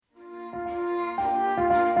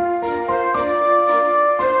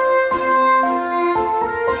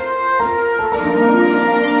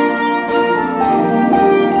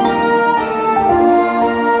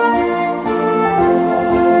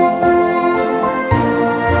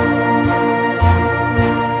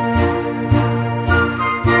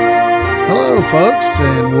folks,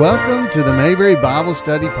 and welcome to the Mayberry Bible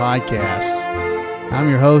Study Podcast. I'm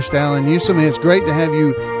your host, Alan Newsom, and it's great to have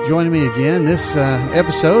you joining me again this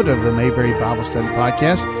episode of the Mayberry Bible Study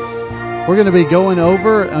Podcast. We're going to be going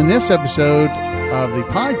over, on this episode of the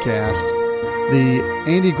podcast, the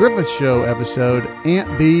Andy Griffith Show episode,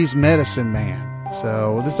 Aunt Bee's Medicine Man.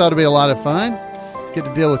 So this ought to be a lot of fun. Get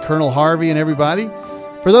to deal with Colonel Harvey and everybody.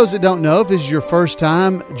 For those that don't know, if this is your first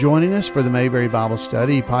time joining us for the Mayberry Bible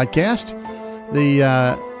Study Podcast, the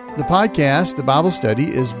podcast, the Bible study,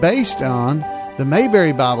 is based on the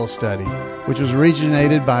Mayberry Bible Study, which was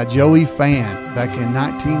originated by Joey Fan back in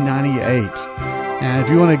 1998. And if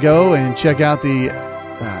you want to go and check out the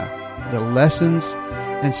lessons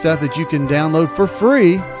and stuff that you can download for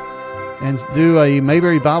free and do a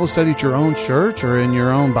Mayberry Bible study at your own church or in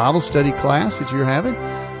your own Bible study class that you're having,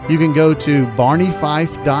 you can go to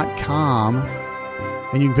barneyfife.com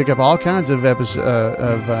and you can pick up all kinds of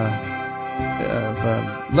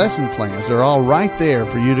lesson plans. They're all right there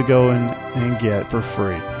for you to go and get for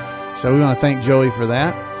free. So we want to thank Joey for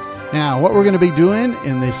that. Now, what we're going to be doing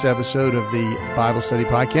in this episode of the Bible Study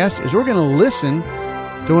Podcast is we're going to listen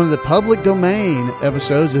to one of the public domain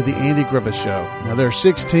episodes of the Andy Griffith Show. Now, there are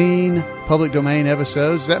 16 public domain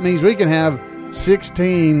episodes. That means we can have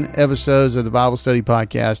 16 episodes of the Bible Study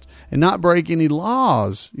Podcast and not break any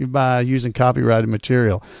laws by using copyrighted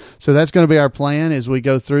material. So that's going to be our plan as we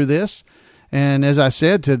go through this. And as I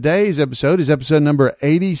said, today's episode is episode number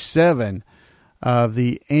 87 of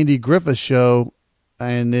the Andy Griffith Show,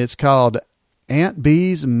 and it's called Aunt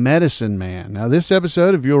Bee's Medicine Man. Now, this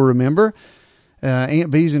episode, if you'll remember,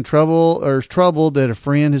 Aunt Bee's in trouble, or is troubled that a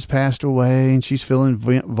friend has passed away, and she's feeling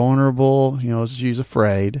vulnerable. You know, she's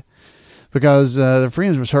afraid because the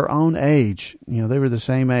friend was her own age. You know, they were the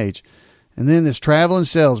same age. And then this traveling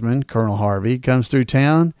salesman, Colonel Harvey, comes through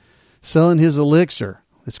town selling his elixir.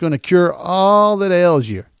 It's going to cure all that ails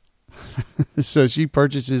you. So she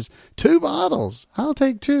purchases 2 bottles. I'll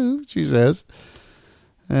take 2, she says.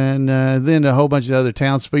 And then a whole bunch of other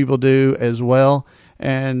townspeople do as well.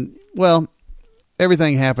 And, well,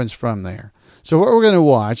 everything happens from there. So what we're going to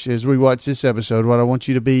watch as we watch this episode, what I want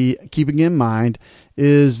you to be keeping in mind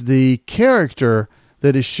is the character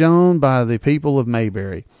that is shown by the people of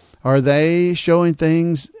Mayberry. Are they showing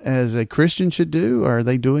things as a Christian should do? Or are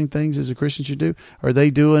they doing things as a Christian should do? Or are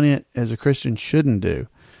they doing it as a Christian shouldn't do? And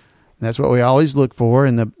that's what we always look for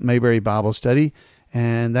in the Mayberry Bible Study.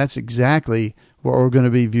 And that's exactly what we're going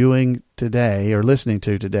to be viewing today or listening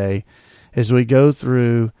to today as we go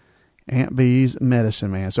through Aunt Bee's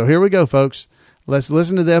Medicine Man. So here we go, folks. Let's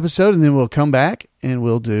listen to the episode and then we'll come back and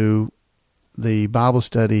we'll do the Bible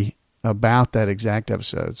study about that exact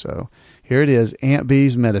episode. So here it is, Aunt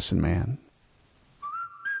Bee's Medicine Man.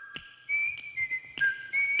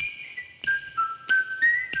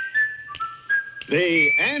 The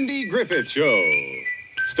Andy Griffith Show,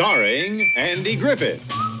 starring Andy Griffith,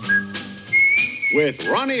 with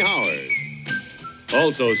Ronnie Howard,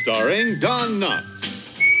 also starring Don Knotts.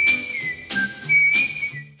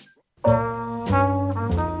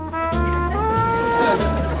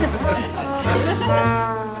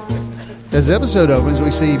 As the episode opens, we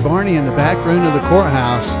see Barney in the back room of the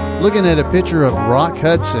courthouse looking at a picture of Rock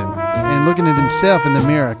Hudson and looking at himself in the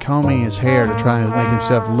mirror, combing his hair to try and make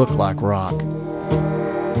himself look like Rock.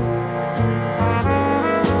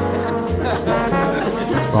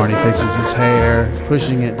 Barney fixes his hair,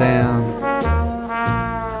 pushing it down,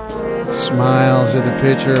 smiles at the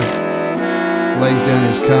picture, lays down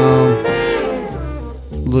his comb,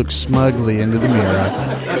 looks smugly into the mirror,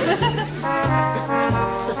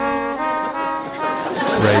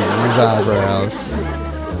 raises his eyebrows,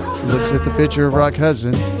 looks at the picture of Rock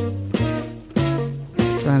Hudson,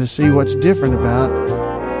 trying to see what's different about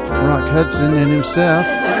Rock Hudson and himself.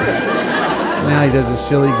 Now he does a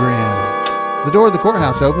silly grin. The door of the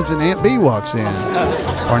courthouse opens and Aunt Bee walks in.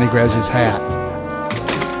 Barney grabs his hat.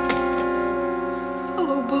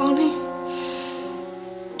 Hello, Barney.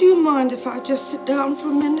 Do you mind if I just sit down for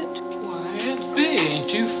a minute? Why, Aunt Bee,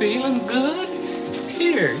 ain't you feeling good?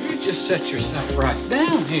 Here, you just set yourself right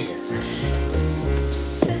down here.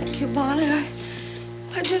 Thank you, Barney.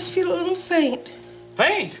 I just feel a little faint.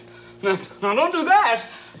 Faint? Now don't do that.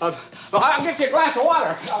 I'll get you a glass of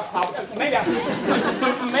water.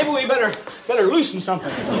 Maybe we better loosen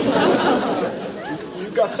something. You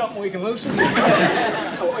got something we can loosen?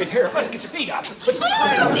 Oh, wait, here, let's get your feet up.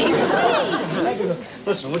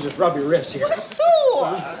 Listen, we'll just rub your wrists here. What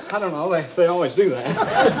for? I don't know. They always do that.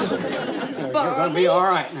 You're gonna be all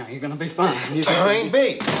right now. You're gonna be fine. Aunt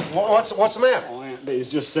Bee, what's the matter? Oh, Aunt Bee's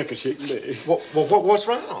just sick as she can be. What's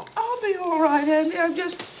wrong? I'll be all right, Andy.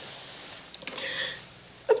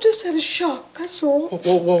 I've just had a shock, that's all.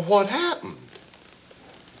 Well, what happened?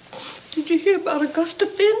 Did you hear about Augusta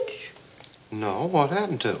Finch? No, what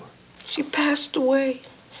happened to her? She passed away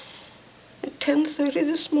at 10:30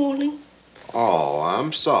 this morning. Oh,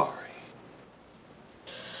 I'm sorry.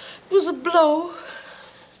 It was a blow.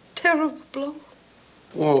 Terrible blow.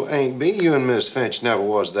 Well, Aunt Bee, you and Miss Finch never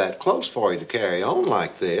was that close for you to carry on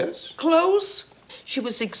like this. Close? She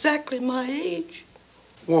was exactly my age.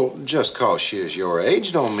 Well, just 'cause she is your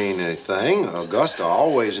age don't mean anything. Augusta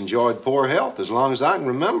always enjoyed poor health as long as I can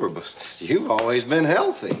remember, but you've always been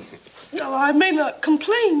healthy. Well, I may not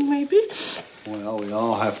complain, maybe. Well, we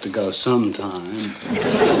all have to go sometime.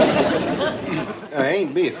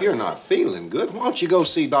 Aunt Bee, if you're not feeling good, why don't you go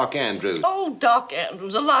see Doc Andrews? Oh, Doc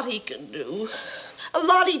Andrews, a lot he can do. A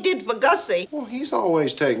lot he did for Gussie. Well, he's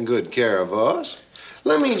always taking good care of us.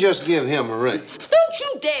 Let me just give him a ring. Don't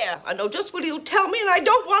you dare. I know just what he'll tell me, and I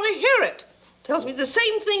don't want to hear it. Tells me the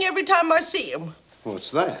same thing every time I see him. What's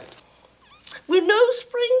that? We're no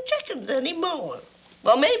spring chickens anymore.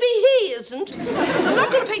 Well, maybe he isn't. I'm not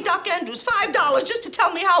going to pay Doc Andrews $5 just to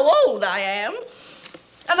tell me how old I am.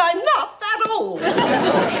 And I'm not that old. No,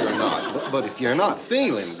 you're not. But if you're not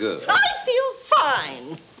feeling good... I feel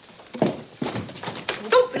fine.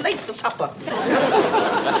 Don't be late for supper.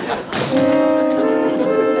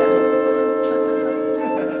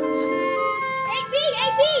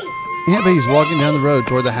 Aunt Bee's walking down the road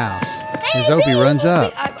toward the house. As Opie runs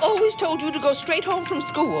up. I've always told you to go straight home from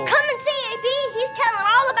school. Come and see A.B. He's telling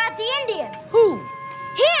all about the Indians. Who?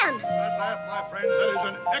 Him. My friends, that is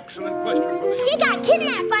an excellent question from the... He got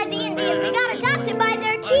kidnapped by the Indians. He got adopted by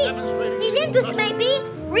their chief. He lived with them, A.B.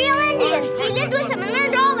 Real Indians. He lived with them and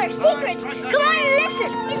learned all their secrets. Come on and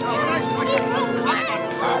listen. He's telling us what he wrote.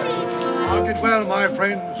 Mark it well, my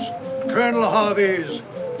friends. Colonel Harvey's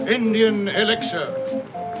Indian Elixir.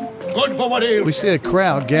 Good for what ails. We see a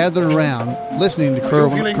crowd gathered around, listening to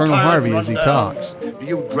Colonel Harvey as he talks. Do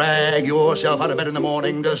you drag yourself out of bed in the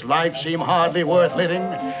morning? Does life seem hardly worth living?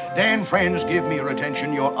 Then, friends, give me your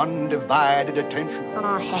attention, your undivided attention.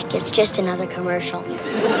 Oh, heck, it's just another commercial.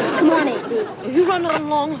 Come on, A.B. You run on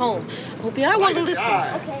along home. Opie, I want to listen.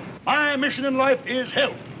 Okay. My mission in life is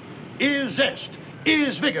health, is zest,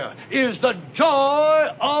 is vigor, is the joy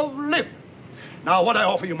of living. Now, what I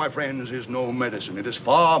offer you, my friends, is no medicine. It is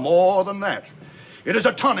far more than that. It is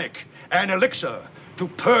a tonic, an elixir, to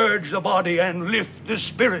purge the body and lift the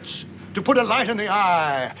spirits, to put a light in the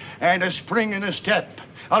eye and a spring in the step,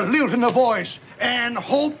 a lilt in the voice, and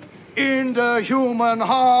hope in the human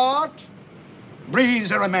heart. Breathes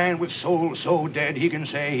there a man with soul so dead he can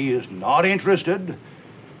say he is not interested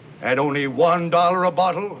at only $1 a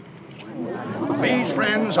bottle? Please,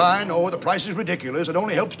 friends, I know the price is ridiculous. It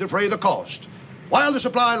only helps defray the cost. While the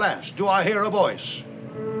supply lasts, do I hear a voice?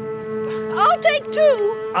 I'll take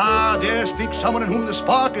two. Ah, there speaks someone in whom the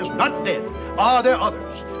spark is not dead. Are there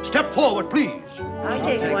others? Step forward, please. I'll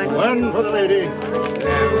take one. One for the lady. And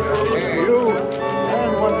one for you.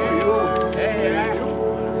 And one for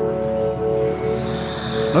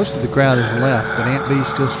you. Most of the crowd has left, but Aunt Bee's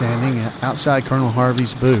still standing outside Colonel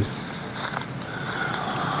Harvey's booth.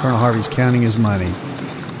 Colonel Harvey's counting his money.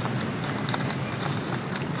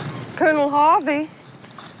 Colonel Harvey,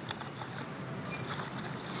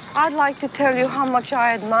 I'd like to tell you how much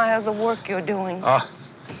I admire the work you're doing.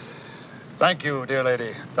 Thank you, dear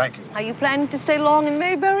lady. Thank you. Are you planning to stay long in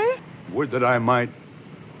Mayberry? Would that I might.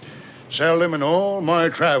 Seldom in all my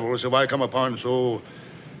travels have I come upon so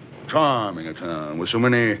charming a town with so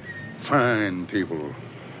many fine people,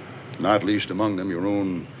 not least among them your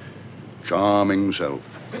own charming self.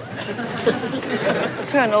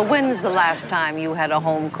 Colonel, when's the last time you had a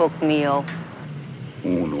home-cooked meal?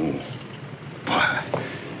 Oh, no. Why?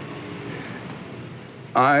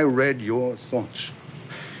 I read your thoughts.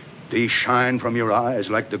 They shine from your eyes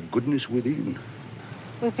like the goodness within.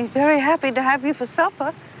 We'd be very happy to have you for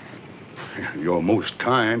supper. You're most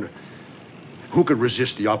kind. Who could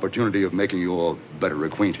resist the opportunity of making your better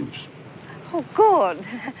acquaintance? Oh, good.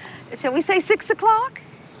 Shall we say 6 o'clock?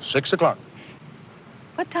 6 o'clock.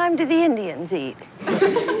 What time do the Indians eat?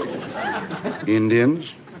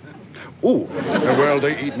 Indians? Oh, well,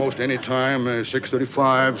 they eat most any time,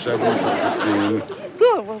 6:35, 7:15.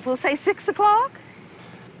 Good. Well, we'll say 6 o'clock.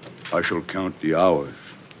 I shall count the hours.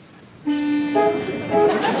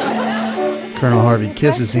 Colonel Harvey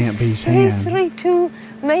kisses Aunt Bee's hand. 332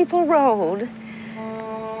 Maple Road.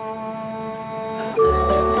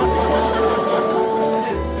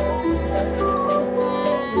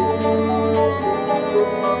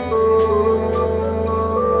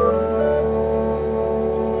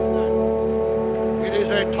 It is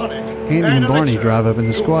a tonic. Andy and Barney drive up in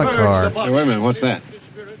the squad car. Hey, wait a minute, what's that?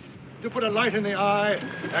 to put a light in the eye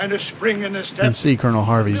and a spring in the You step. can see Colonel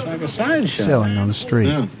Harvey's Like a sideshow. selling on the street.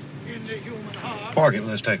 Yeah. In the human heart. Park it and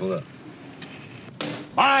let's take a look.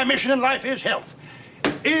 My mission in life is health,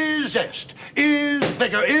 is zest, is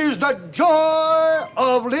vigor, is the joy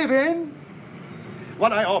of living.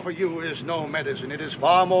 What I offer you is no medicine. It is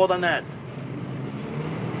far more than that.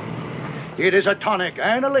 It is a tonic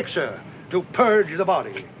and elixir to purge the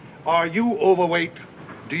body. Are you overweight?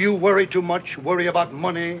 Do you worry too much? Worry about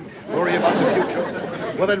money? Worry about the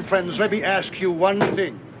future? Well then, friends, let me ask you one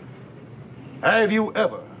thing. Have you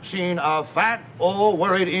ever seen a fat or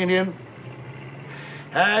worried Indian?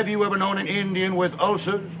 Have you ever known an Indian with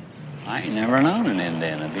ulcers? I ain't never known an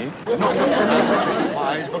Indian, have you?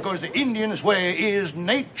 Why? It's because the Indian's way is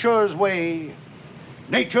nature's way.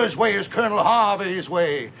 Nature's way is Colonel Harvey's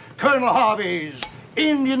way. Colonel Harvey's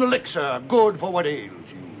Indian elixir, good for what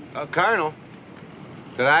ails you. Colonel,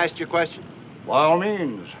 could I ask you a question? By all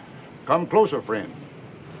means, come closer, friend.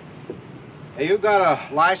 Hey, you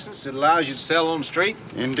got a license that allows you to sell on the street?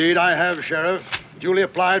 Indeed, I have, Sheriff. Duly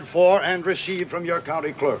applied for and received from your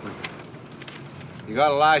county clerk. You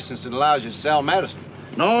got a license that allows you to sell medicine?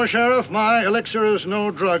 No, Sheriff, my elixir is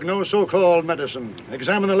no drug, no so-called medicine.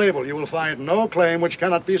 Examine the label. You will find no claim which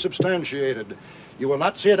cannot be substantiated. You will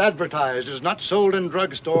not see it advertised. It is not sold in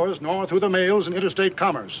drugstores, nor through the mails in interstate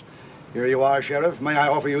commerce. Here you are, Sheriff. May I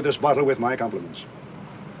offer you this bottle with my compliments?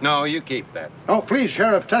 No, you keep that. Oh, please,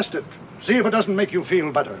 Sheriff, test it. See if it doesn't make you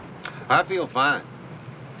feel better. I feel fine.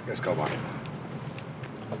 Yes, go on.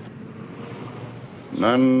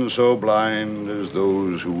 None so blind as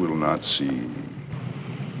those who will not see.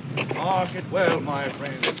 Mark it well, my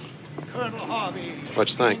friend. Colonel Harvey. What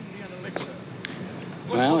you think? Indian elixir.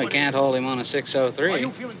 Well, we can't hold him on a Are 603 you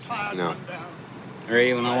feeling tired? No. or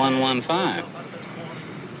even a 115.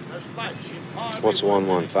 What's a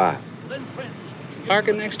 115?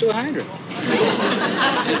 Parking next to a hydrant.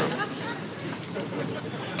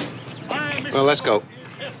 Well, let's go.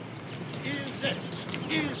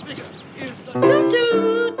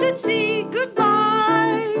 Toot-toot, tootsie,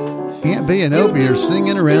 goodbye. Aunt Bee and Opie are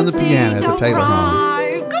singing around the piano at the Taylor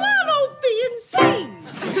home. Come on, Opie, and sing.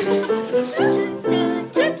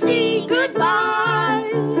 Tootsie, goodbye.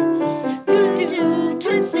 Toot-toot,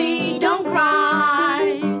 tootsie, don't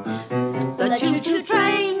cry. The choo-choo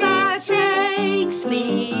train that takes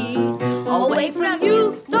me away from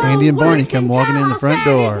you. Andy and Barney come walking in the front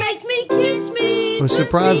door Makes me kiss me. with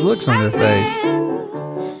surprised looks on their face.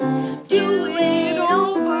 Do it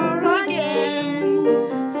over again.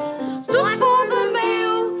 Look for the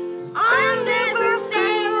mail. I'll never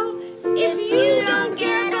fail. If you don't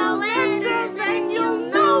get a letter, then you'll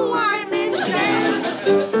know I'm in jail.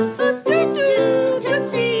 Toot-toot,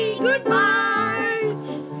 tootsie, goodbye.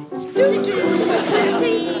 Toot-toot,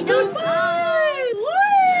 tootsie, goodbye.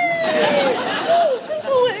 Whee!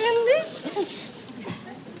 Oh, Andy.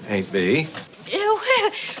 Hey, B.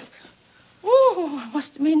 Oh, I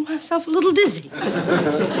must have made myself a little dizzy. My.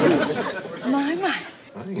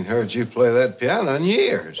 I ain't heard you play that piano in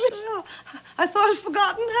years. Well, I thought I'd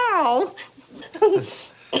forgotten how.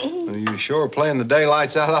 Well, you sure playing the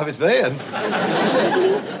daylights out of it then.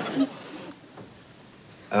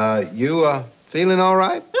 You feeling all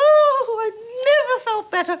right? Oh, I never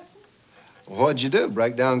felt better. What'd you do?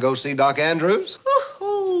 Break down and go see Doc Andrews?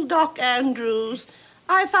 Oh, Doc Andrews.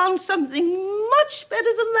 I found something much better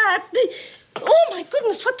than that. Oh, my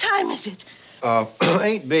goodness, what time is it?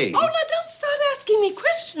 Ain't B. Oh, now, don't start asking me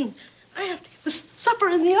questions. I have to get the supper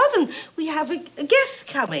in the oven. We have a guest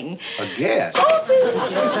coming. A guest? Oh, please,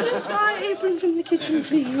 lift my apron from the kitchen,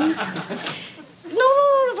 please.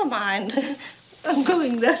 No, never mind. I'm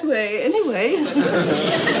going that way anyway.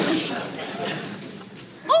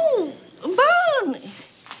 Oh, Barney.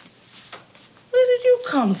 Where did you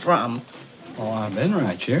come from? Oh, I've been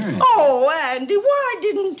right here. Oh, Andy, why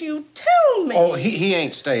didn't you tell me? Oh, he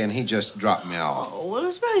ain't staying. He just dropped me off. Oh, well,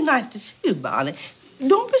 it's very nice to see you, Barney.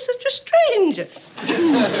 Don't be such a stranger.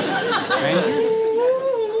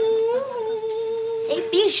 Hey,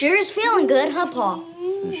 B sure is feeling good, huh, Pa?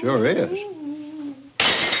 It sure is.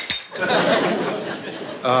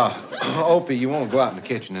 Opie, you want to go out in the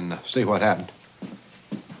kitchen and see what happened?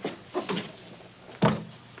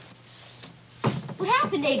 What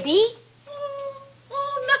happened, A.B.?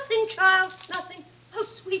 Oh, nothing, child, nothing. I'll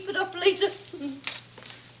sweep it up later.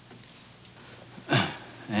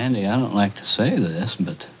 Andy, I don't like to say this,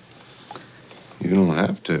 but You don't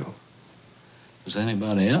have to. if it was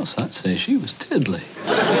anybody else, I'd say she was tiddly.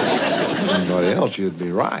 Anybody else, you'd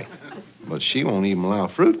be right. But she won't even allow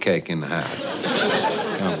fruitcake in the house.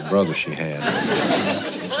 What kind of brother she had.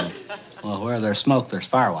 Well, where there's smoke, there's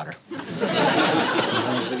firewater.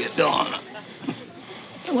 Dawn.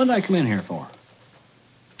 What did I come in here for?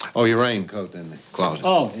 Oh, your raincoat in the closet.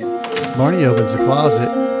 Oh, yeah. Barney opens the closet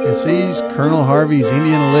and sees Colonel Harvey's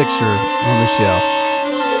Indian elixir on the shelf.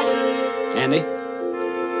 Andy,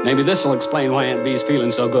 maybe this will explain why Aunt Bee's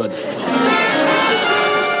feeling so good.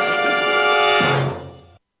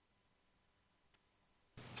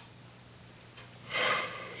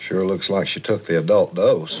 Sure looks like she took the adult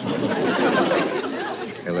dose.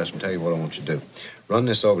 Hey, listen, tell you what I want you to do. Run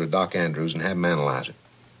this over to Doc Andrews and have him analyze it.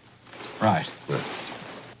 Right.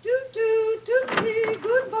 Tootsie,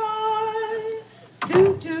 goodbye.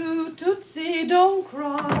 Tootsie, don't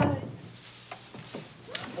cry.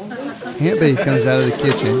 Aunt Bee comes out of the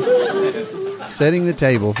kitchen, setting the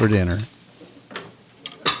table for dinner.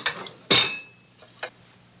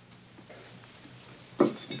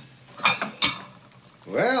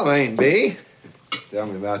 Well, Aunt Bee, tell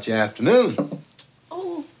me about your afternoon.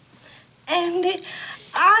 Oh, Andy,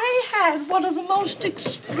 I had one of the most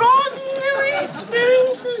extraordinary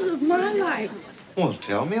experiences of my life. Well,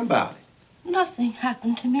 tell me about it. Nothing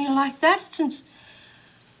happened to me like that since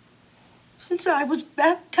I was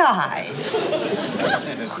baptized.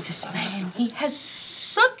 Oh, this man, he has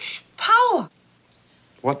such power.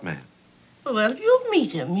 What man? Well, you'll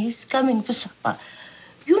meet him. He's coming for supper.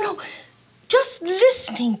 You know, just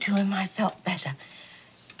listening to him, I felt better.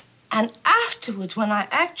 And afterwards, when I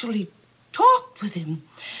actually talked with him...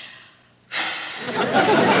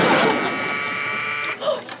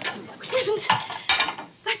 Oh, heavens!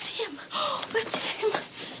 That's him. Oh, that's him.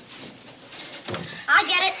 I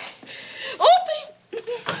get it. Opie!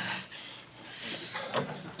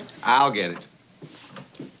 I'll get it.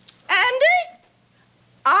 Andy,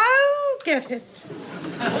 I'll get it.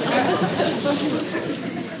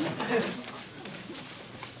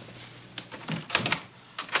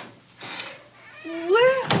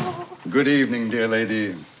 Well... Good evening, dear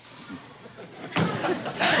lady.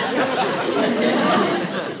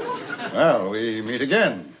 Well, we meet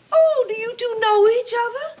again. Oh, do you two know each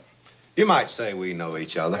other? You might say we know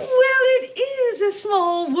each other. Well, it is a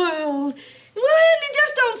small world. Well, Andy,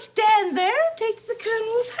 just don't stand there. Take the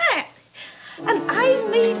Colonel's hat. And I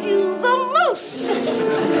made you the most.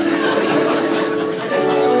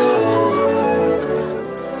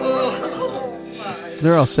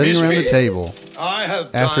 They're all sitting around the table I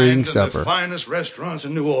have after dined eating in supper. the finest restaurants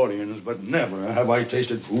in New Orleans, but never have I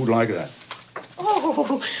tasted food like that.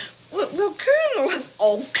 Oh, well, Colonel.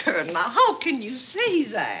 Oh, Colonel, how can you say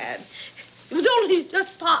that? It was only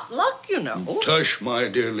just potluck, you know. Tush, my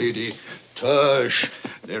dear lady, tush.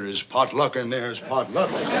 There is potluck and there's potluck.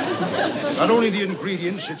 Not only the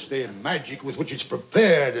ingredients, it's the magic with which it's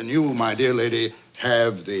prepared. And you, my dear lady,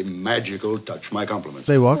 have the magical touch. My compliments.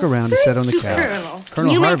 They walk around to sit on the couch. Colonel.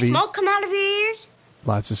 Colonel You Harvey make smoke come out of your ears?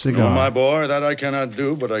 lights a No, cigar. my boy, that I cannot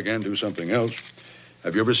do, but I can do something else.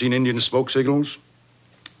 Have you ever seen Indian smoke signals?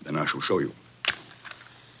 Then I shall show you.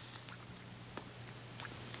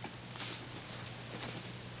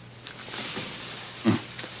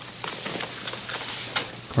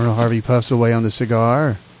 Colonel Harvey puffs away on the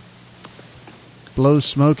cigar, blows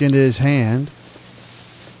smoke into his hand,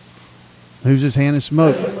 moves his hand and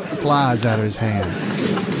smoke flies out of his hand,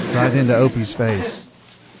 right into Opie's face,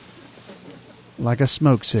 like a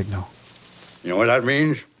smoke signal. You know what that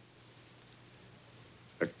means?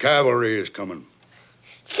 The cavalry is coming.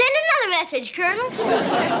 Send another message, Colonel.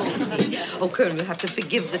 Oh, Colonel, you'll have to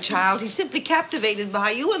forgive the child. He's simply captivated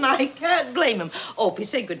by you, and I can't blame him. Opie,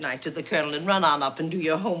 say goodnight to the Colonel and run on up and do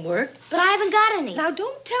your homework. But I haven't got any. Now,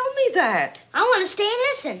 don't tell me that. I want to stay and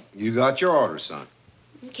listen. You got your orders, son.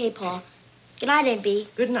 Okay, Pa. Good night, Aunt Bee.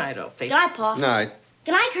 Good night, Opie. Good night, Pa. Night.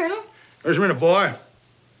 Good night, Colonel. Just a minute, boy.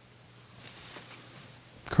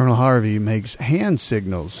 Colonel Harvey makes hand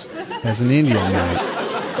signals as an Indian might.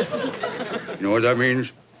 You know what that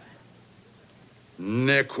means?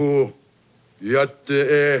 Neku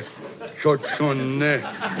yatte chochonne.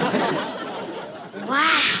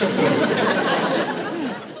 Wow.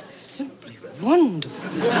 Simply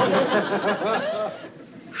wonderful.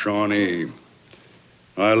 Shawnee,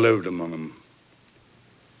 I lived among them.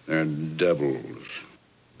 They're devils.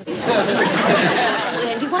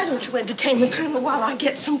 Andy, why don't you entertain the Colonel while I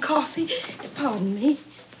get some coffee? Pardon me.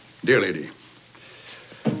 Dear lady.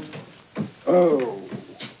 Oh.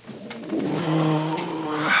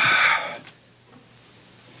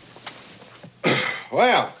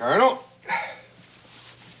 Well, Colonel,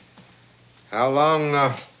 how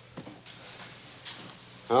long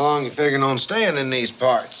you figuring on staying in these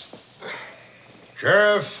parts?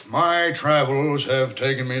 Sheriff, my travels have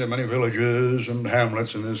taken me to many villages and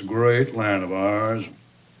hamlets in this great land of ours.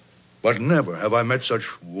 But never have I met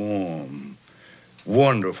such warm,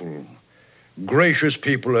 wonderful, gracious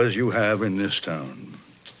people as you have in this town.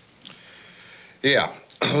 Yeah.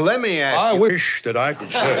 Let me ask I you. wish that I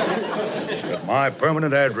could say that my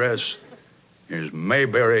permanent address is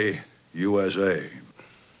Mayberry, USA.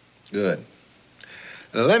 Good.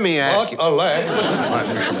 Now, let me ask But, you. alas,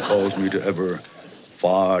 my mission calls me to ever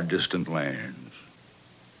far distant lands.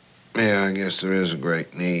 Yeah, I guess there is a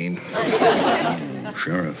great need.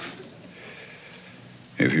 Sheriff,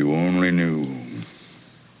 if you only knew.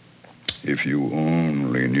 If you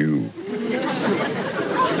only knew.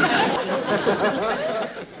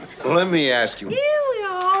 Let me ask you. Here we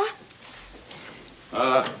are.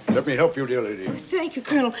 Let me help you, dear lady. Thank you,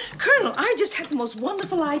 Colonel. Colonel, I just had the most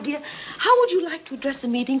wonderful idea. How would you like to address the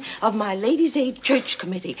meeting of my Ladies' Aid Church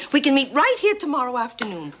Committee? We can meet right here tomorrow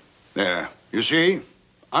afternoon. There. You see,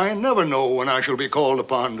 I never know when I shall be called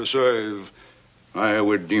upon to serve. I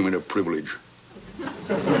would deem it a privilege.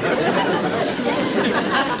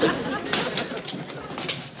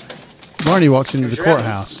 Barney walks into the Here's your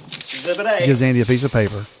courthouse. Exhibit A. Gives Andy a piece of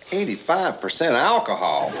paper. 85%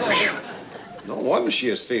 alcohol. No wonder she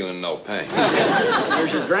is feeling no pain.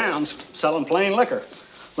 Here's your grounds. Selling plain liquor.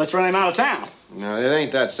 Let's run him out of town. No, it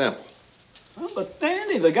ain't that simple. Oh, but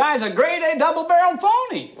Andy, the guy's a grade A double-barreled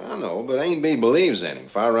phony. I know, but Aunt Bee believes in him.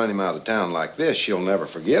 If I run him out of town like this, she'll never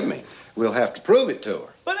forgive me. We'll have to prove it to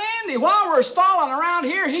her. But Andy, while we're stalling around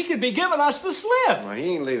here, he could be giving us the slip. Well,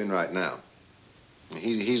 he ain't leaving right now.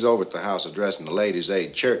 He's over at the house addressing the Ladies'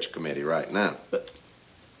 Aid Church Committee right now.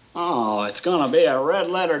 Oh, it's going to be a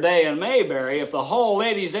red-letter day in Mayberry if the whole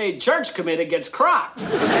Ladies' Aid Church Committee gets crocked.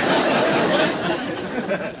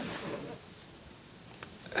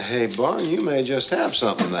 Hey, Barn, you may just have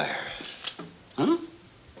something there. Huh?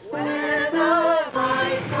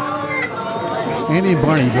 Andy and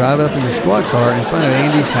Barney drive up in the squad car in front of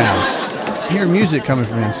Andy's house. You hear music coming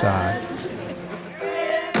from inside.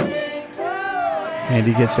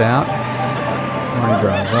 Andy gets out. Barney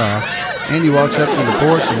drives off. Andy walks up to the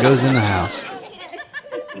porch and goes in the house.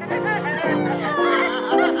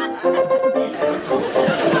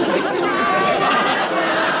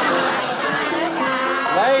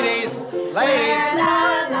 Ladies! Ladies!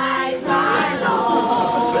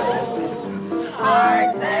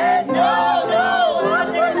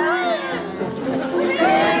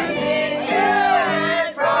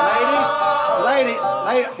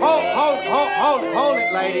 Hold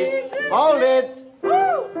it, ladies. Hold it.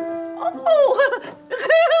 Oh,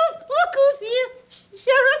 look who's here.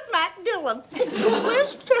 Sheriff Matt Dillon.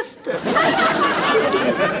 Where's Chester?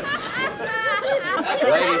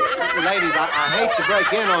 Ladies, I hate to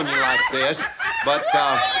break in on you like this, but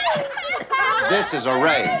this is a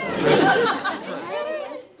raid.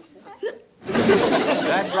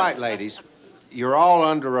 That's right, ladies. You're all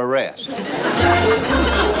under arrest.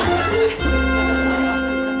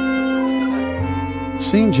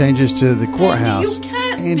 Scene changes to the courthouse. You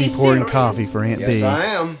can't Andy be pouring serious. coffee for Aunt Yes, Bee. I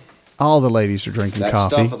am. All the ladies are drinking That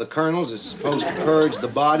coffee. stuff of the Colonel's is supposed to purge the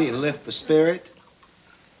body and lift the spirit.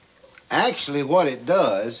 Actually, what it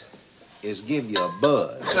does is give you a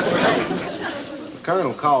buzz. The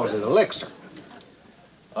Colonel calls it elixir.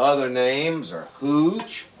 Other names are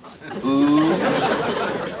hooch, booze,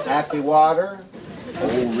 happy water,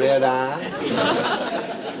 old red eye.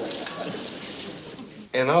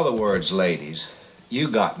 In other words, ladies, you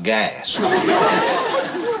got gas. He wouldn't.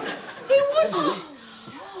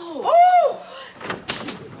 Oh!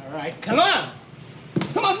 All right, come on.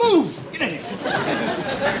 Come on, move. Get in here.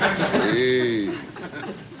 Hey.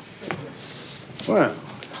 Well,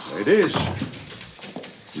 ladies,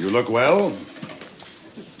 you look well.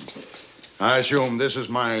 I assume this is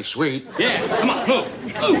my suite. Yeah, come on, move.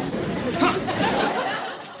 Move.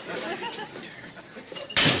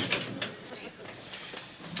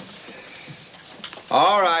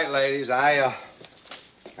 All right, ladies, I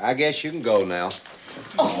guess you can go now.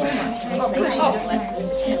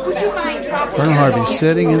 Colonel Harvey's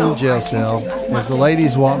sitting in the jail cell as the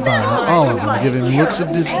ladies walk by, all of them giving looks of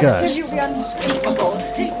disgust. Unspeakable.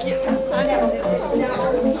 Take you.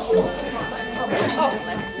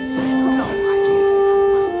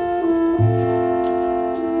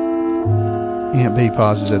 Aunt Bee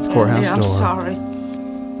pauses at the courthouse I'm door. sorry.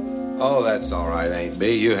 Oh, that's all right, Aunt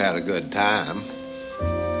Bee. You had a good time.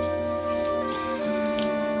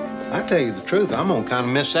 I tell you the truth, I'm gonna kind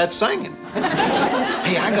of miss that singing.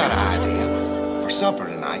 Hey, I got an idea. For supper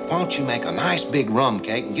tonight, why don't you make a nice big rum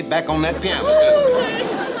cake and get back on that piano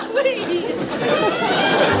stool? Please.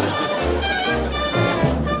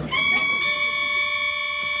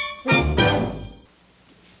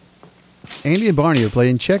 Andy and Barney are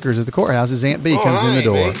playing checkers at the courthouse as Aunt Bee comes in the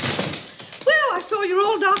door. Well, I saw your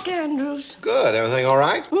old Doc Doc Andrews. Good. Everything all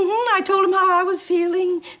right? I told him how I was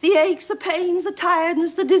feeling. The aches, the pains, the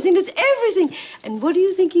tiredness, the dizziness, everything. And what do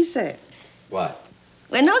you think he said? What?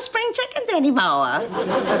 We're no spring chickens anymore.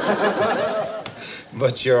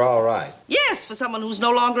 But you're all right. Yes, for someone who's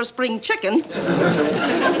no longer a spring chicken.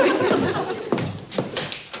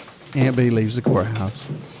 Aunt Bee leaves the courthouse.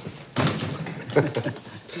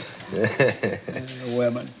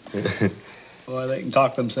 Women. Boy, they can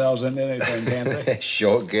talk themselves into anything, can't they?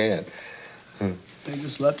 Sure can. They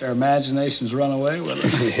just let their imaginations run away with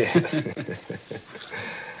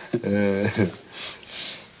it.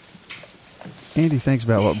 Andy thinks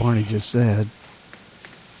about what Barney just said.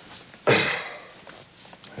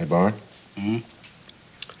 Hey, Barn. Hmm?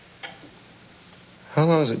 How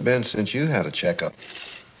long has it been since you had a checkup?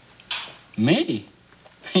 Me?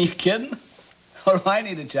 Are you kidding? What do I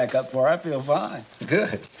need a checkup for? I feel fine.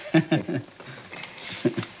 Good.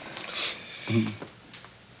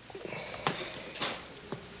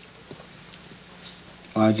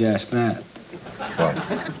 Why'd you ask that? What?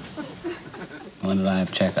 When did I have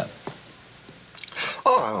a checkup?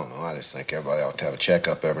 Oh, I don't know. I just think everybody ought to have a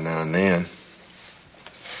checkup every now and then.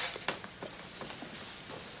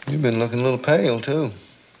 You've been looking a little pale, too.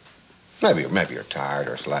 Maybe you're tired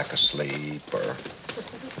or it's lack of sleep or...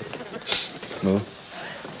 No?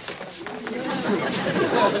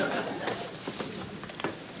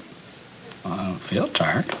 I don't feel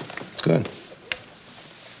tired. Good.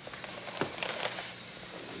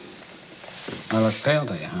 I look pale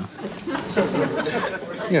to you, huh?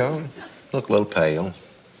 Yeah, look a little pale.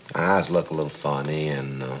 Eyes look a little funny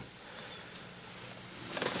and,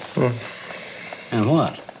 And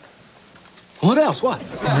what? What else? What?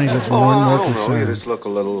 Barney looks more and more I don't know. You concerned. just look a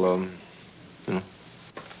little, you know.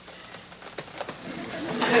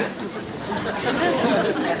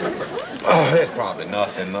 Oh, it's probably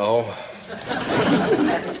nothing, though.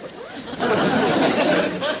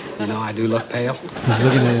 You know, I do look pale. He's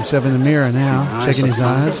looking at himself in the mirror now, checking his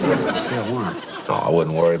eyes. I feel warm. Oh, I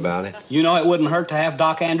wouldn't worry about it. You know, it wouldn't hurt to have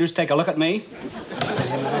Doc Andrews take a look at me.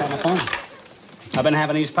 I've been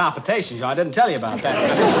having these palpitations. You know, I didn't tell you about that.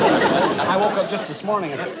 I woke up just this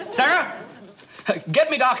morning and... Sarah,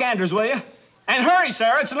 get me Doc Andrews, will you? And hurry,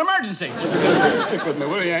 Sarah. It's an emergency. Stick with me,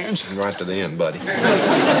 will you, Ames? Right to the end, buddy.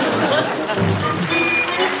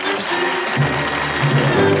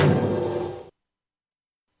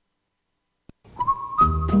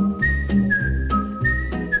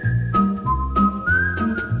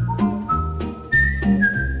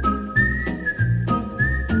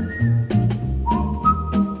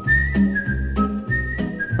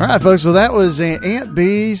 All right, folks. So that was Aunt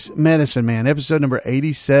Bee's Medicine Man, episode number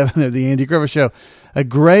 87 of the Andy Griffith Show. A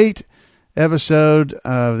great episode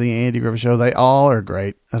of the Andy Griffith Show. They all are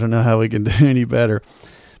great. I don't know how we can do any better.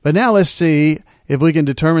 But now let's see if we can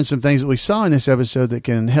determine some things that we saw in this episode that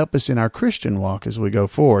can help us in our Christian walk as we go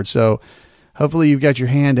forward. So hopefully you've got your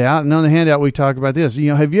handout. And on the handout, we talk about this. You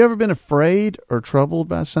know, have you ever been afraid or troubled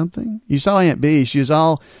by something? You saw Aunt Bee. She was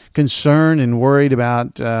all concerned and worried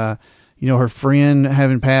about her friend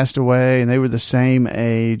having passed away, and they were the same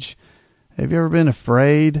age. Have you ever been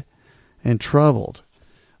afraid and troubled?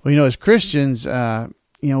 Well, as Christians,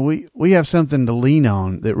 we have something to lean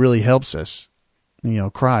on that really helps us.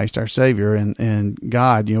 Christ, our Savior, and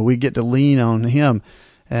God. We get to lean on Him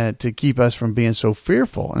to keep us from being so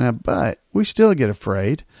fearful. But we still get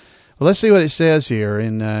afraid. Well, let's see what it says here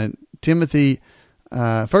in 1 Timothy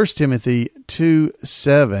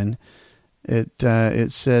 2:7.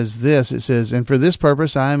 It says this. It says, "And for this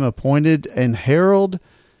purpose I am appointed an herald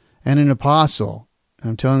and an apostle."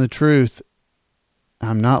 I'm telling the truth.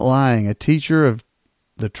 I'm not lying. A teacher of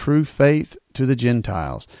the true faith to the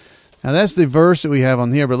Gentiles. Now that's the verse that we have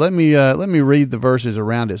on here. But let me read the verses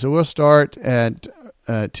around it. So we'll start at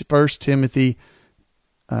 1 Timothy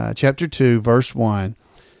chapter 2, verse 1,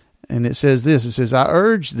 and it says this. It says, "I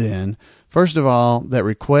urge then, first of all, that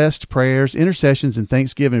requests, prayers, intercessions, and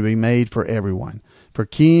thanksgiving be made for everyone, for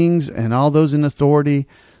kings and all those in authority,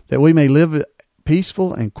 that we may live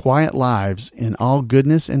peaceful and quiet lives in all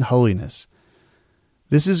goodness and holiness.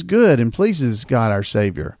 This is good and pleases God our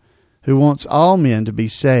Savior, who wants all men to be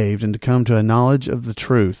saved and to come to a knowledge of the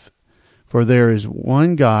truth. For there is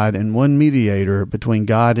one God and one mediator between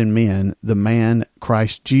God and men, the man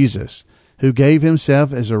Christ Jesus, who gave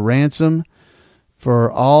himself as a ransom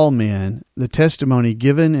for all men, the testimony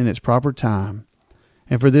given in its proper time.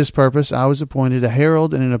 And for this purpose I was appointed a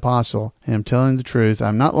herald and an apostle, and am telling the truth.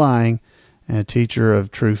 I'm not lying, and a teacher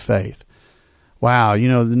of true faith." Wow,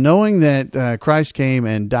 knowing that Christ came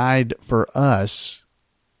and died for us,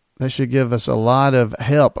 that should give us a lot of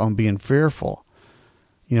help on being fearful.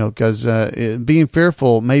 because being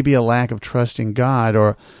fearful may be a lack of trust in God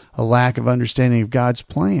or a lack of understanding of God's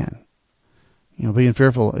plan. Being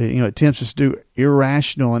fearful, it tempts us to do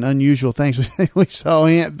irrational and unusual things. We saw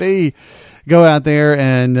Aunt B go out there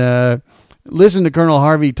and listen to Colonel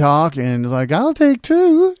Harvey talk, and like, I'll take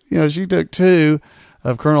 2. She took 2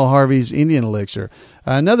 of Colonel Harvey's Indian elixir.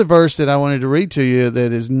 Another verse that I wanted to read to you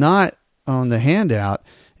that is not on the handout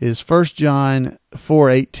is 1 John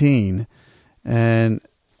 4:18. And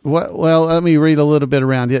let me read a little bit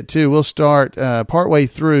around it too. We'll start partway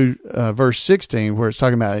through verse 16, where it's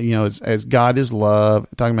talking about, as God is love,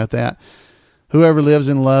 talking about that. Whoever lives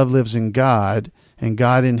in love lives in God, and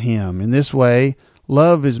God in him. In this way,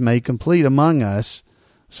 love is made complete among us,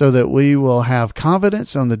 so that we will have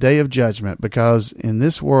confidence on the day of judgment, because in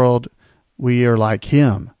this world we are like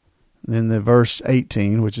him. Then the verse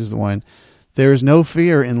 18, which is the one, there is no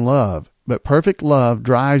fear in love, but perfect love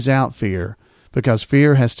drives out fear, because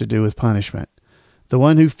fear has to do with punishment. The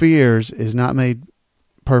one who fears is not made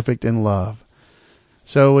perfect in love.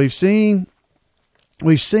 So we've seen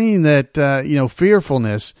that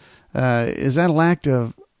fearfulness is that a lack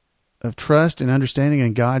of trust and understanding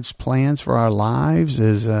in God's plans for our lives.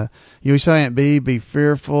 We saw Aunt B be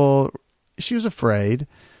fearful. She was afraid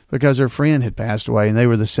because her friend had passed away and they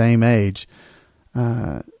were the same age.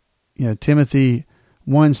 Timothy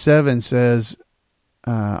 1:7 says,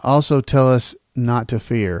 also tell us not to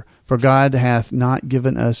fear, for God hath not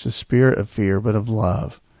given us a spirit of fear, but of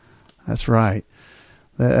love. That's right.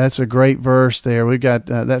 That's a great verse there. We got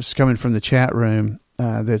that's coming from the chat room.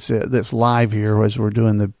 That's live here as we're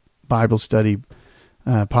doing the Bible study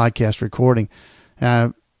podcast recording.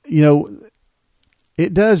 It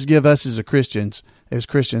does give us as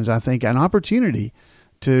Christians, I think, an opportunity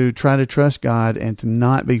to try to trust God and to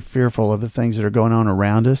not be fearful of the things that are going on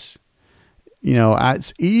around us.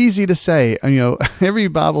 It's easy to say, every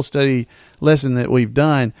Bible study lesson that we've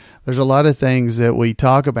done, there's a lot of things that we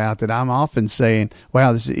talk about that I'm often saying,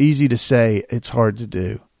 wow, this is easy to say, it's hard to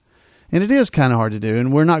do. And it is kind of hard to do,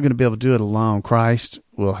 and we're not going to be able to do it alone. Christ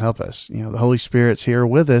will help us. The Holy Spirit's here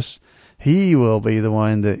with us. He will be the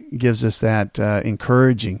one that gives us that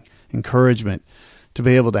encouragement to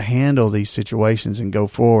be able to handle these situations and go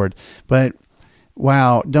forward. But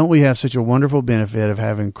wow, don't we have such a wonderful benefit of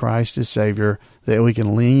having Christ as Savior that we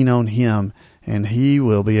can lean on Him and He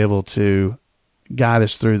will be able to guide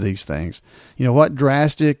us through these things. What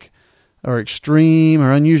drastic or extreme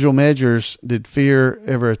or unusual measures did fear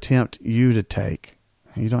ever attempt you to take?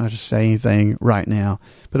 You don't have to say anything right now,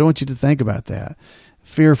 but I want you to think about that.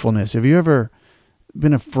 Fearfulness. Have you ever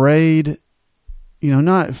been afraid?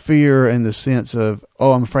 Not fear in the sense of,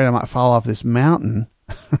 I'm afraid I might fall off this mountain.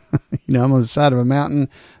 I'm on the side of a mountain,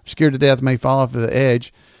 I'm scared to death, I may fall off the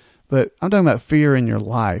edge. But I'm talking about fear in your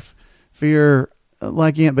life. Fear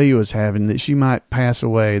like Aunt B was having, that she might pass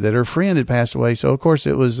away, that her friend had passed away. So, of course,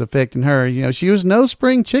 it was affecting her. She was no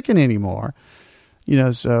spring chicken anymore.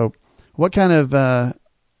 So what kind of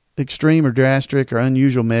extreme or drastic or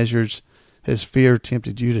unusual measures has fear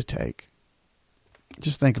tempted you to take?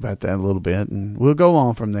 Just think about that a little bit, and we'll go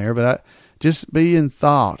on from there. But just be in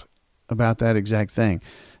thought about that exact thing.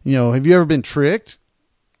 Have you ever been tricked?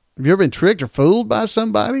 Have you ever been tricked or fooled by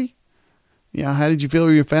somebody? How did you feel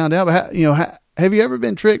when you found out? But have you ever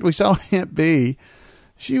been tricked? We saw Aunt B.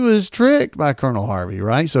 She was tricked by Colonel Harvey,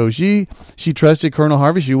 right? So she trusted Colonel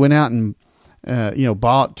Harvey. She went out and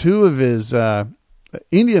bought 2 of his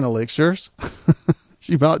Indian elixirs.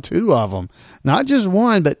 She bought 2 of them, not just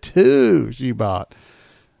 1, but 2. She bought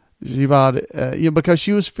because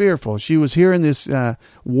she was fearful. She was hearing this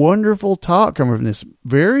wonderful talk coming from this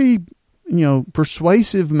very,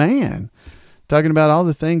 persuasive man, talking about all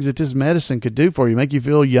the things that this medicine could do for you, make you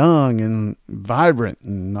feel young and vibrant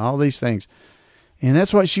and all these things. And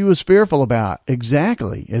that's what she was fearful about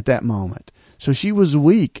exactly at that moment. So she was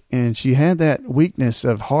weak, and she had that weakness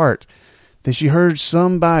of heart that she heard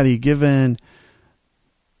somebody given,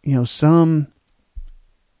 some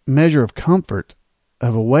measure of comfort,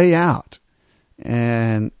 of a way out,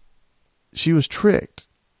 and she was tricked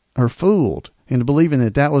or fooled into believing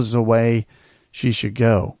that that was the way she should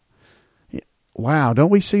go. Wow, don't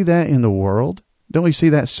we see that in the world? Don't we see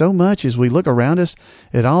that so much as we look around us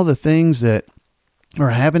at all the things that are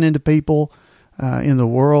happening to people in the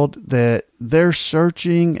world, that they're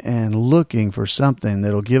searching and looking for something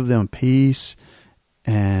that'll give them peace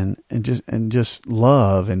and just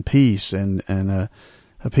love and peace and a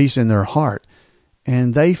peace in their heart.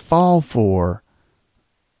 And they fall for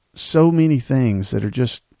so many things that are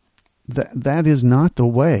just, that is not the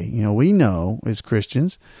way. We know as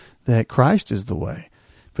Christians that Christ is the way,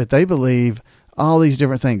 but they believe, all these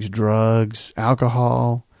different things, drugs,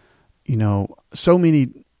 alcohol, so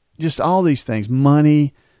many, just all these things,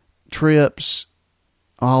 money, trips,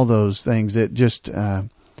 all those things that just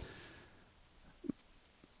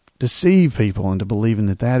deceive people into believing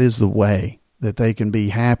that is the way that they can be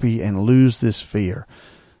happy and lose this fear.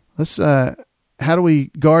 How do we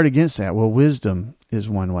guard against that? Well, wisdom is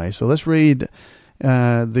one way. So let's read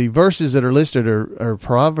the verses that are listed are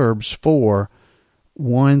Proverbs 4,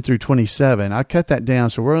 1 through 27. I cut that down,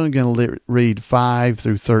 so we're only going to read 5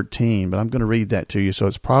 through 13, but I'm going to read that to you. So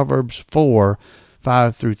it's Proverbs 4,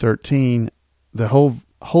 5 through 13. The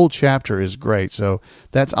whole chapter is great. So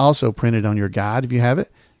that's also printed on your guide if you have it.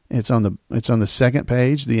 It's on the second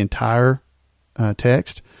page, the entire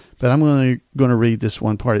text. But I'm going to read this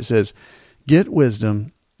one part. It says, "Get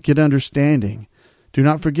wisdom, get understanding. Do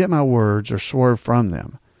not forget my words or swerve from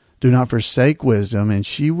them. Do not forsake wisdom, and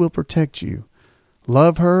she will protect you.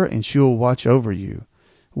 Love her, and she will watch over you.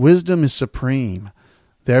 Wisdom is supreme.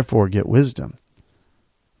 Therefore, get wisdom.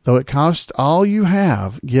 Though it cost all you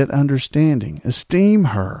have, get understanding. Esteem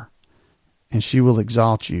her, and she will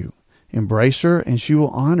exalt you. Embrace her, and she will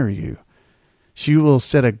honor you. She will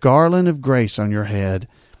set a garland of grace on your head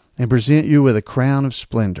and present you with a crown of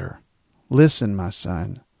splendor. Listen, my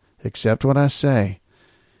son, accept what I say,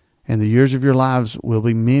 and the years of your lives will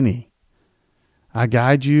be many. I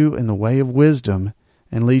guide you in the way of wisdom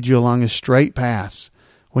and lead you along a straight path.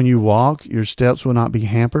 When you walk, your steps will not be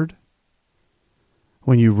hampered.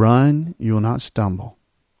 When you run, you will not stumble.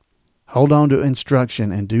 Hold on to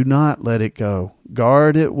instruction and do not let it go.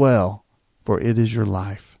 Guard it well, for it is your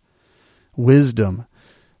life." Wisdom.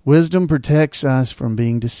 Wisdom protects us from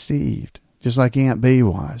being deceived, just like Aunt Bee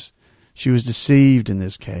was. She was deceived in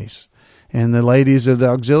this case. And the ladies of the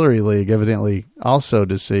Auxiliary League evidently also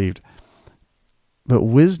deceived. But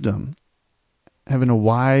wisdom, having a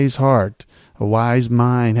wise heart, a wise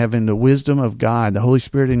mind, having the wisdom of God, the Holy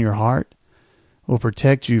Spirit in your heart, will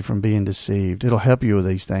protect you from being deceived. It'll help you with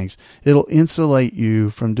these things. It'll insulate you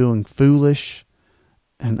from doing foolish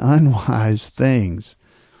and unwise things.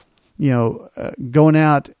 Going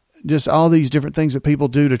out, just all these different things that people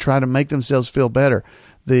do to try to make themselves feel better.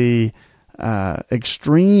 The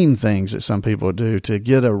extreme things that some people do to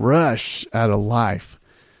get a rush out of life.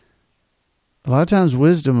 A lot of times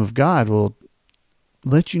wisdom of God will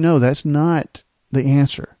let you know that's not the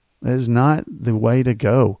answer. That is not the way to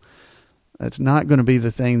go. That's not going to be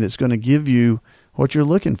the thing that's going to give you what you're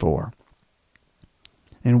looking for.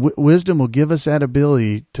 And wisdom will give us that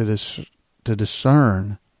ability to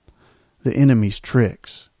discern the enemy's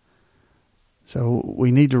tricks. So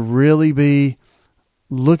we need to really be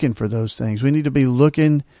looking for those things. We need to be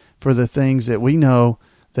looking for the things that we know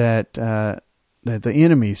that the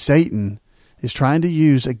enemy, Satan, is trying to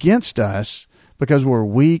use against us because we're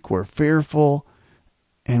weak, we're fearful,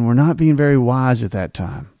 and we're not being very wise at that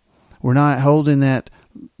time. We're not holding that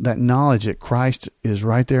knowledge that Christ is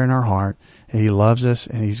right there in our heart, and He loves us,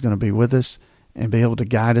 and He's going to be with us and be able to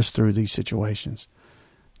guide us through these situations.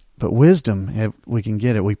 But wisdom, we can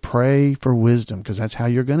get it. We pray for wisdom because that's how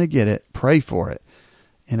you're going to get it. Pray for it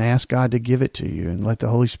and ask God to give it to you and let the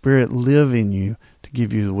Holy Spirit live in you to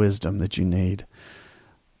give you the wisdom that you need.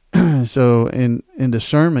 So in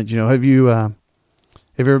discernment, have you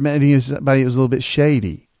ever met anybody who was a little bit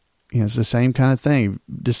shady? It's the same kind of thing,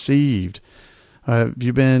 deceived. Have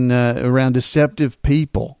you been around deceptive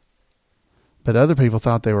people, but other people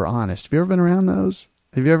thought they were honest? Have you ever been around those?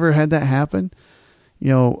 Have you ever had that happen?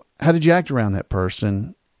 How did you act around that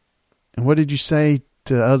person? And what did you say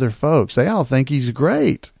to other folks? They all think he's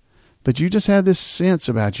great, but you just have this sense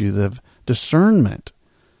about you, the discernment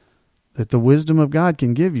that the wisdom of God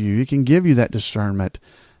can give you. It can give you that discernment.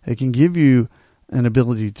 It can give you an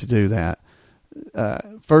ability to do that.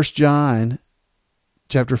 1 John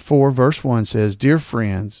chapter 4, verse 1 says, "Dear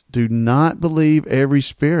friends, do not believe every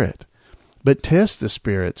spirit, but test the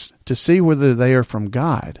spirits to see whether they are from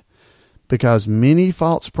God, because many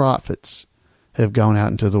false prophets have gone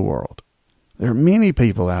out into the world." There are many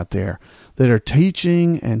people out there that are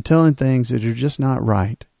teaching and telling things that are just not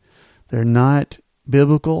right. They're not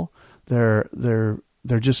biblical. They're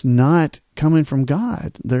just not coming from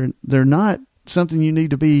God. They're not something you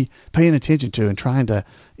need to be paying attention to and trying to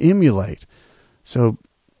emulate. So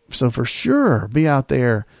for sure, be out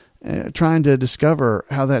there trying to discover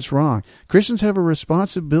how that's wrong. Christians have a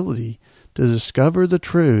responsibility to discover the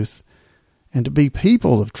truth and to be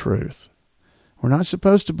people of truth. We're not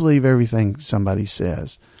supposed to believe everything somebody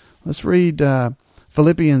says. Let's read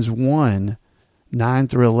Philippians 1, 9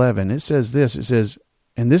 through 11. It says this. It says,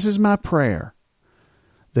 "And this is my prayer,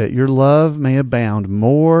 that your love may abound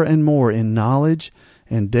more and more in knowledge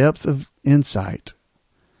and depth of insight,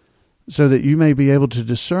 so that you may be able to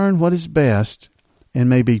discern what is best and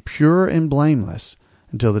may be pure and blameless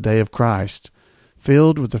until the day of Christ,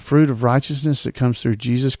 filled with the fruit of righteousness that comes through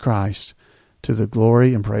Jesus Christ, to the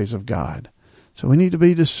glory and praise of God. So we need to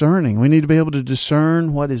be discerning. We need to be able to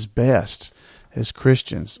discern what is best as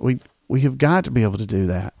Christians. We have got to be able to do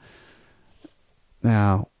that.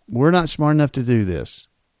 Now, we're not smart enough to do this.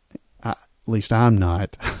 At least I'm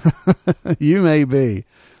not. You may be.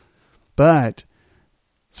 But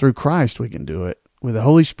through Christ we can do it. With the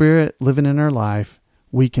Holy Spirit living in our life,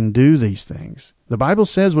 we can do these things. The Bible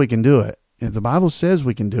says we can do it. If the Bible says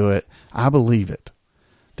we can do it, I believe it.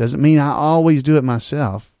 Doesn't mean I always do it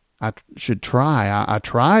myself. I should try. I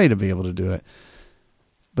try to be able to do it.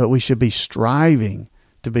 But we should be striving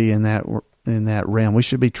to be in that realm. We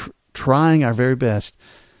should be trying our very best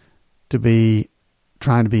to be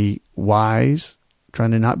trying to be wise,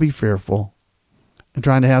 trying to not be fearful, and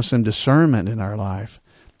trying to have some discernment in our life,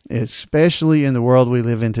 especially in the world we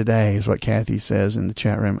live in today, is what Kathy says in the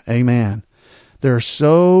chat room. Amen. There are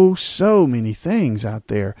so many things out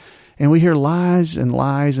there, and we hear lies and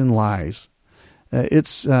lies and lies. I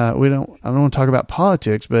don't want to talk about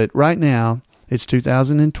politics, but right now it's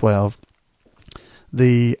 2012.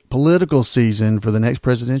 The political season for the next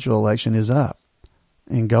presidential election is up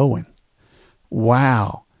and going.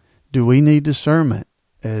 Wow. Do we need discernment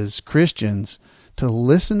as Christians to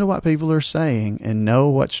listen to what people are saying and know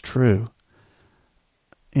what's true?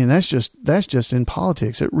 And that's just in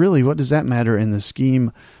politics. What does that matter in the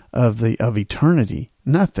scheme of eternity?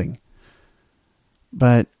 Nothing.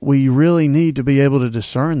 But we really need to be able to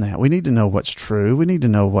discern that. We need to know what's true. We need to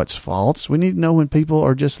know what's false. We need to know when people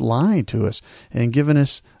are just lying to us and giving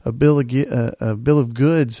us a bill of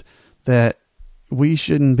goods that we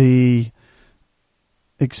shouldn't be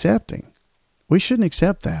accepting. We shouldn't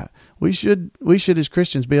accept that. We should as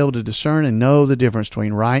Christians be able to discern and know the difference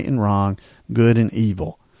between right and wrong, good and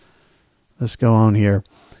evil. Let's go on here.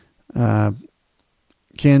 Can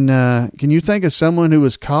you think of someone who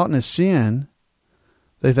was caught in a sin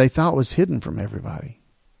that they thought was hidden from everybody?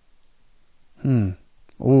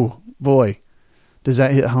 Oh, boy. Does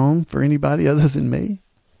that hit home for anybody other than me?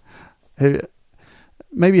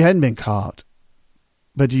 Maybe you hadn't been caught,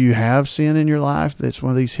 but do you have sin in your life that's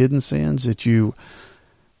one of these hidden sins that you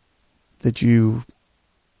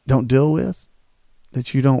don't deal with?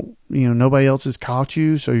 That you don't, nobody else has caught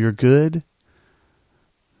you, so you're good?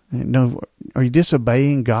 No, are you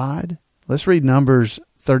disobeying God? Let's read Numbers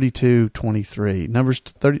 32:23. Numbers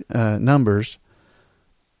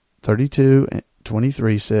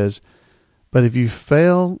 32:23 says, "But if you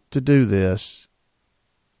fail to do this,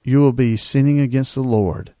 you will be sinning against the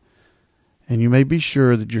Lord, and you may be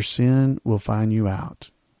sure that your sin will find you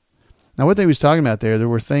out." Now, what they was talking about there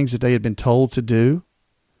were things that they had been told to do,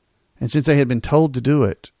 and since they had been told to do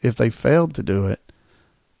it, if they failed to do it,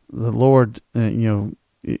 the Lord,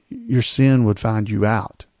 your sin would find you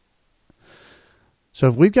out. So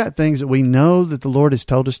if we've got things that we know that the Lord has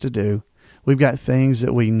told us to do, we've got things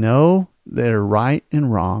that we know that are right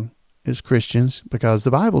and wrong as Christians, because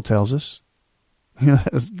the Bible tells us,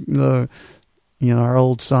 our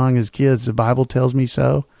old song as kids, the Bible tells me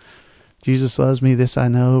so. Jesus loves me, this I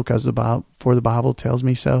know, because the Bible tells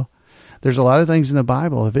me so. There's a lot of things in the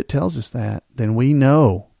Bible. If it tells us that, then we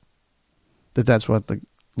know that that's what the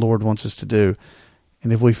Lord wants us to do.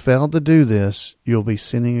 And if we fail to do this, you'll be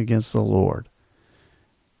sinning against the Lord.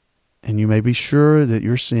 And you may be sure that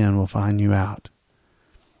your sin will find you out.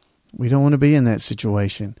 We don't want to be in that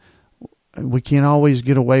situation. We can't always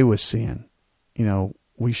get away with sin.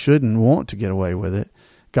 We shouldn't want to get away with it.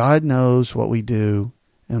 God knows what we do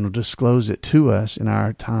and will disclose it to us in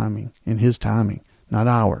our timing, in His timing, not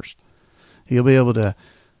ours. He'll be able to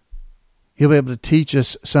teach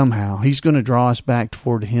us somehow. He's going to draw us back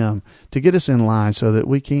toward Him to get us in line so that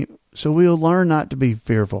we'll learn not to be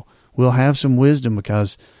fearful. We'll have some wisdom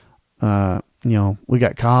because, we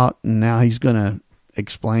got caught and now He's going to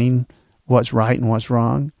explain what's right and what's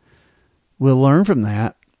wrong. We'll learn from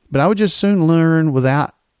that, but I would just soon learn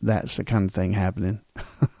without that kind of thing happening.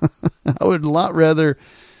 I would a lot rather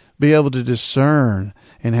be able to discern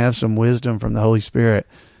and have some wisdom from the Holy Spirit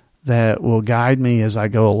that will guide me as I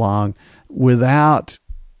go along without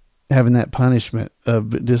having that punishment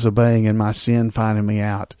of disobeying and my sin finding me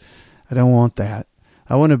out. I don't want that.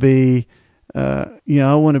 I want to be,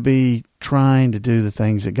 trying to do the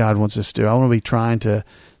things that God wants us to do. I want to be trying to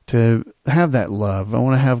have that love. I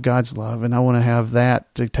want to have God's love, and I want to have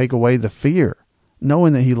that to take away the fear,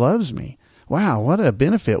 knowing that He loves me. Wow, what a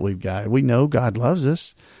benefit we've got. We know God loves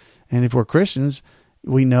us, and if we're Christians,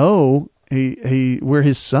 we know we're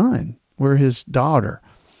His son. We're his daughter.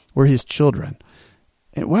 We're his children.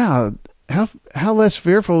 And wow, how less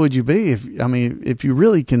fearful would you be if you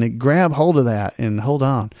really can grab hold of that and hold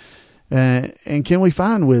on? And can we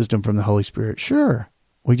find wisdom from the Holy Spirit? Sure.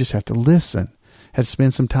 We just have to listen. Have to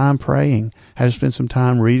spend some time praying. Have to spend some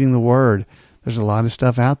time reading the Word. There's a lot of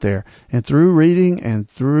stuff out there. And through reading and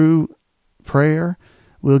through prayer,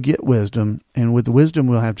 we'll get wisdom. And with wisdom,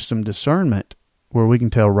 we'll have some discernment where we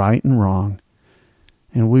can tell right and wrong.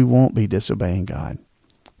 And we won't be disobeying God.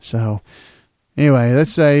 So anyway,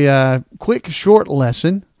 that's a quick, short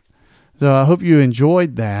lesson. So I hope you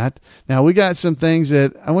enjoyed that. Now, we got some things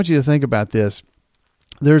that I want you to think about this.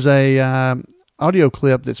 There's a audio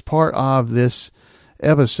clip that's part of this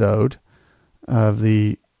episode of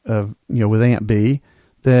with Aunt B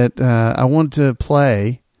that I want to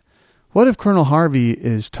play. What if Colonel Harvey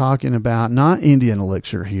is talking about not Indian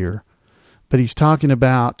elixir here, but he's talking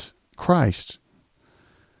about Christ?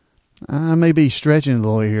 I may be stretching a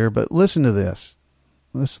little here, but listen to this.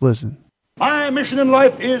 Let's listen. My mission in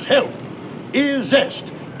life is health, is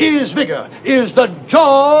zest, is vigor, is the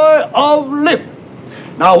joy of living.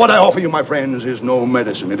 Now, what I offer you, my friends, is no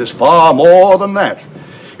medicine. It is far more than that.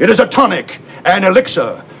 It is a tonic, an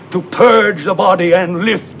elixir to purge the body and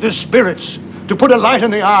lift the spirits, to put a light in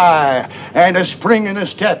the eye and a spring in the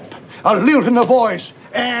step, a lilt in the voice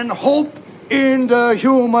and hope in the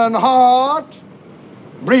human heart.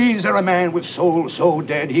 Breathes there a man with soul so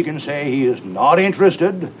dead he can say he is not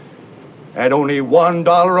interested at only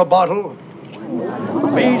 $1 a bottle?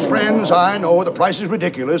 These friends, I know the price is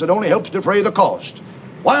ridiculous. It only helps defray the cost.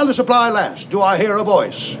 While the supply lasts, do I hear a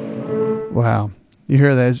voice? Wow. You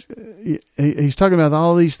hear that? He's talking about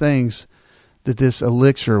all these things that this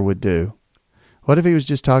elixir would do. What if he was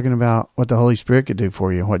just talking about what the Holy Spirit could do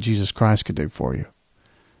for you and what Jesus Christ could do for you?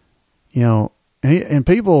 And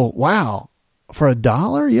people, wow, for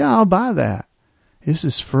 $1? Yeah, I'll buy that. This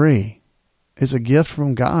is free. It's a gift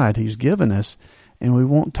from God He's given us, and we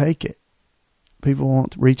won't take it. People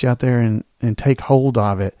won't reach out there and take hold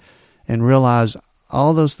of it and realize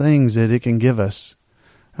all those things that it can give us,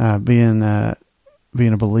 being a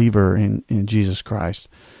believer in Jesus Christ.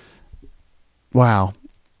 Wow.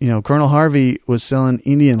 Colonel Harvey was selling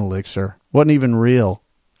Indian elixir. Wasn't even real,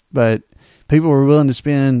 but people were willing to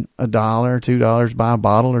spend $1, $2, buy a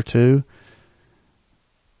bottle or two.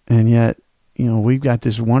 And yet, we've got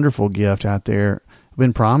this wonderful gift out there.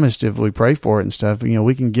 Been promised if we pray for it and stuff,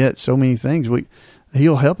 we can get so many things.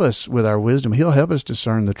 He'll help us with our wisdom. He'll help us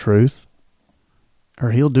discern the truth,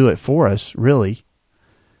 or He'll do it for us, really,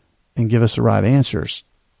 and give us the right answers.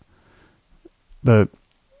 But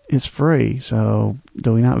it's free, so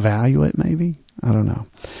do we not value it, maybe? I don't know.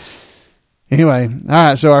 Anyway, all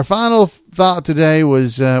right, so our final thought today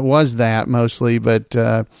was that mostly, but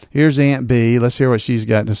here's Aunt B. Let's hear what she's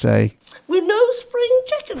got to say. With no spring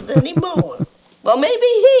chickens anymore. Well, maybe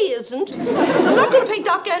he isn't. I'm not going to pay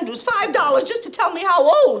Doc Andrews $5 just to tell me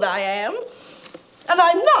how old I am. And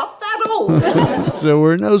I'm not that old. So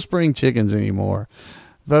we're no spring chickens anymore.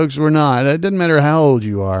 Folks, we're not. It doesn't matter how old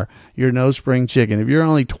you are. You're no spring chicken. If you're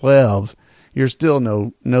only 12, you're still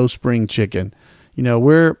no spring chicken.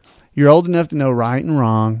 You're old enough to know right and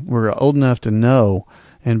wrong. We're old enough to know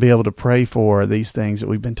and be able to pray for these things that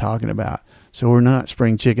we've been talking about. So we're not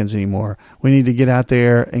spring chickens anymore. We need to get out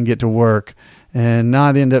there and get to work and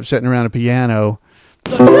not end up sitting around a piano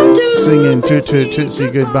singing Tootsie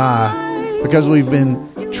Goodbye, because we've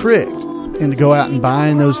been tricked into go out and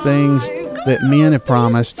buying those things that men have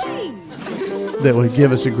promised that would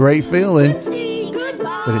give us a great feeling,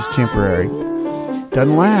 but it's temporary.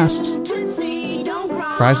 Doesn't last.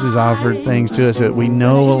 Christ has offered things to us that we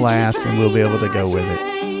know will last, and we'll be able to go with it.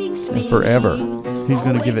 And forever, He's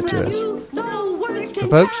going to give it to us. So,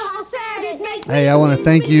 folks, hey, I want to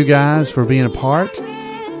thank you guys for being a part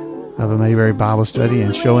of a Mayberry Bible study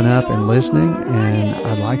and showing up and listening. And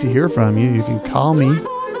I'd like to hear from you. You can call me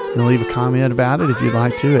and leave a comment about it if you'd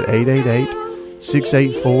like to at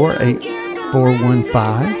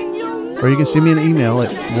 888-684-8415. Or you can send me an email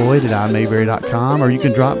at floyd@imayberry.com, or you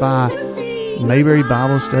can drop by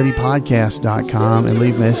MayberryBibleStudyPodcast.com and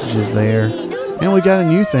leave messages there. And we got a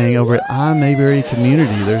new thing over at iMayberry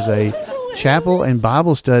Community. There's a chapel and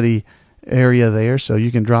Bible study area there, so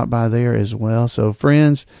you can drop by there as well. So,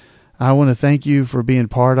 friends, I want to thank you for being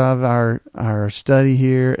part of our study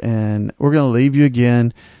here, and we're going to leave you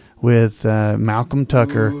again with Malcolm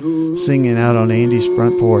Tucker singing out on Andy's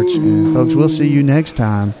front porch. And, folks, we'll see you next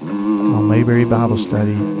time on Mayberry Bible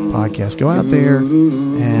Study Podcast. Go out there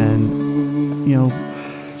and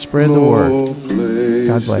spread the word.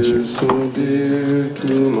 God bless you. So dear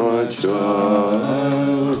to my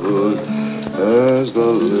childhood, as the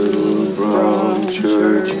little brown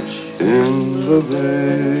church in the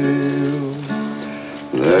vale.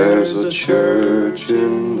 There's a church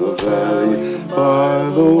in the valley by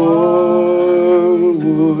the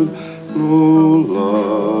wildwood, no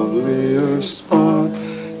lovelier spot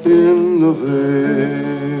in the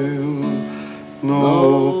vale.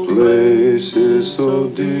 No place is so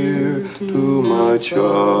dear to my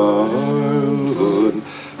childhood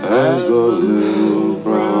as the little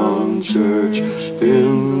brown church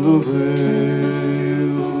in the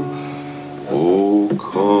vale. Oh,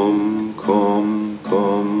 come, come,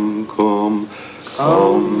 come, come,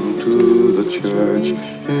 come to the church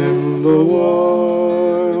in the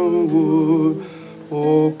wildwood.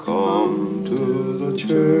 Oh, come to the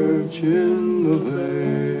church in the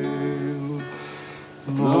vale.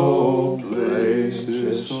 No place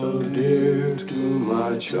is so dear to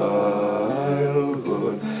my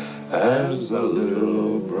childhood as the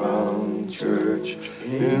little brown church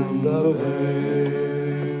in the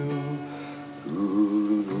vale.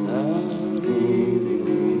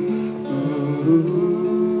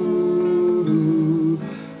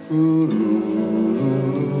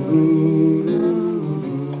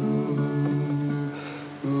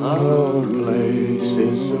 No place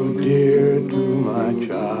is so dear